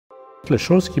La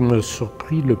chose qui m'a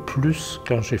surpris le plus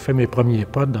quand j'ai fait mes premiers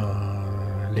pas dans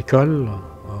l'école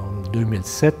en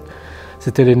 2007,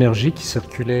 c'était l'énergie qui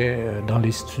circulait dans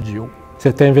les studios.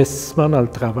 Cet investissement dans le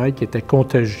travail qui était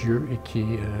contagieux et qui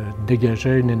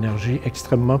dégageait une énergie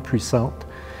extrêmement puissante.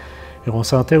 Et on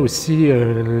sentait aussi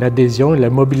l'adhésion et la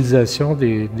mobilisation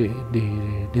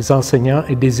des enseignants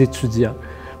et des étudiants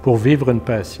pour vivre une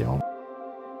passion.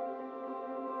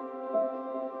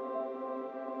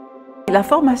 La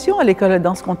formation à l'École de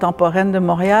danse contemporaine de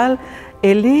Montréal,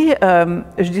 elle est,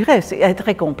 je dirais, elle est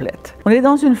très complète. On est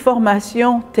dans une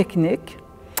formation technique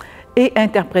et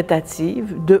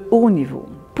interprétative de haut niveau.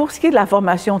 Pour ce qui est de la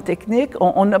formation technique,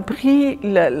 on a pris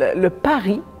le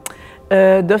pari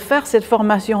de faire cette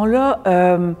formation-là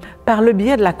par le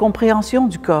biais de la compréhension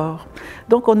du corps.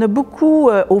 Donc, on a beaucoup,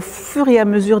 au fur et à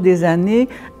mesure des années,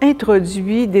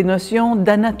 introduit des notions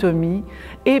d'anatomie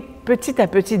et petit à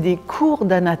petit des cours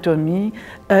d'anatomie,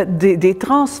 des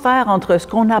transferts entre ce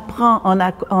qu'on apprend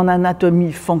en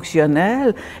anatomie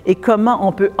fonctionnelle et comment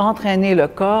on peut entraîner le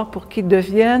corps pour qu'il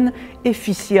devienne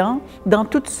efficient dans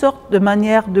toutes sortes de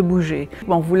manières de bouger.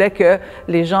 On voulait que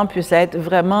les gens puissent être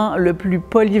vraiment le plus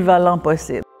polyvalents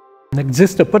possible. Il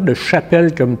n'existe pas de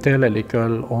chapelle comme telle à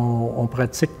l'école. On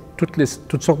pratique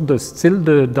toutes sortes de styles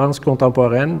de danse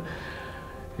contemporaine,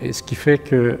 et ce qui fait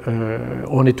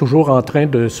qu'on est toujours en train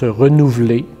de se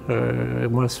renouveler.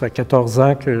 Moi, ça fait 14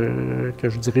 ans que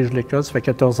je dirige l'école, ça fait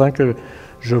 14 ans que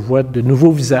je vois de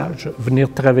nouveaux visages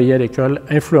venir travailler à l'école,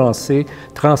 influencer,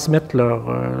 transmettre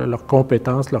leurs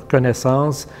compétences, leurs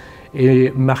connaissances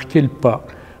et marquer le pas.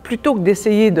 Plutôt que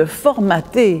d'essayer de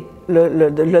formater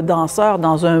le danseur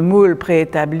dans un moule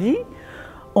préétabli,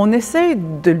 on essaie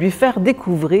de lui faire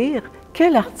découvrir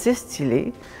quel artiste il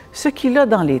est, ce qu'il a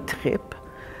dans les tripes,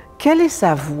 quelle est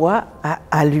sa voix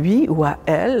à lui ou à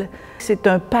elle. C'est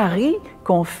un pari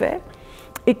qu'on fait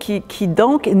et qui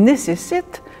donc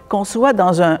nécessite qu'on soit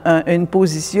dans une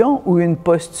position ou une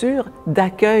posture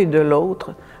d'accueil de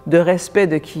l'autre, de respect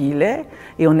de qui il est,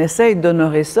 et on essaie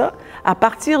d'honorer ça. À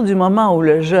partir du moment où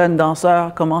le jeune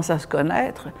danseur commence à se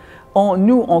connaître,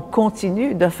 nous, on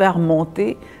continue de faire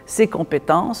monter ses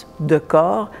compétences de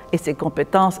corps et ses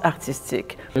compétences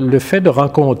artistiques. Le fait de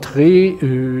rencontrer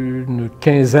une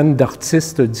quinzaine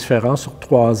d'artistes différents sur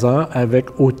 3 ans avec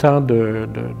autant de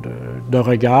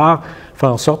regards fait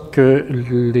en sorte que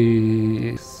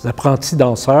les apprentis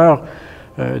danseurs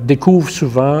découvrent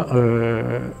souvent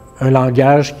un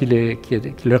langage qui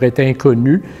leur était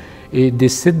inconnu et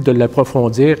décident de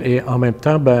l'approfondir et en même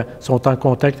temps sont en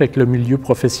contact avec le milieu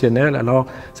professionnel. Alors,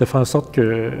 ça fait en sorte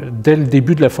que dès le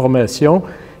début de la formation,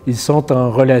 ils sont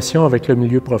en relation avec le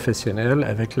milieu professionnel,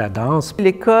 avec la danse.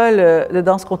 L'école de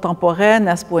danse contemporaine,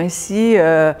 à ce point-ci,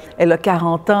 elle a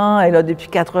 40 ans, elle a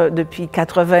depuis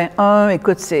 81.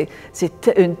 Écoute, c'est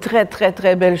une très, très,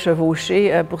 très belle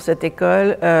chevauchée pour cette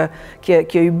école qui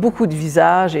a eu beaucoup de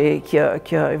visages et qui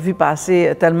a vu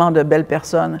passer tellement de belles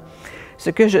personnes. Ce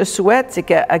que je souhaite, c'est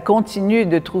qu'elle continue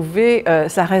de trouver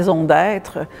sa raison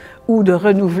d'être ou de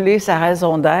renouveler sa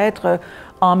raison d'être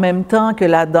en même temps que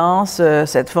la danse,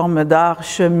 cette forme d'art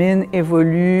chemine,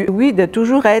 évolue. Oui, de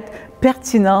toujours être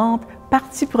pertinente,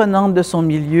 partie prenante de son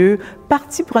milieu,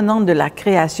 partie prenante de la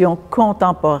création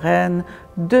contemporaine,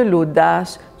 de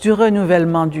l'audace, du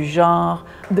renouvellement du genre,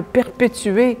 de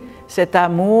perpétuer cet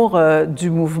amour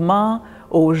du mouvement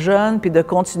aux jeunes, puis de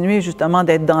continuer justement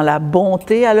d'être dans la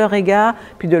bonté à leur égard,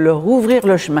 puis de leur ouvrir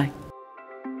le chemin.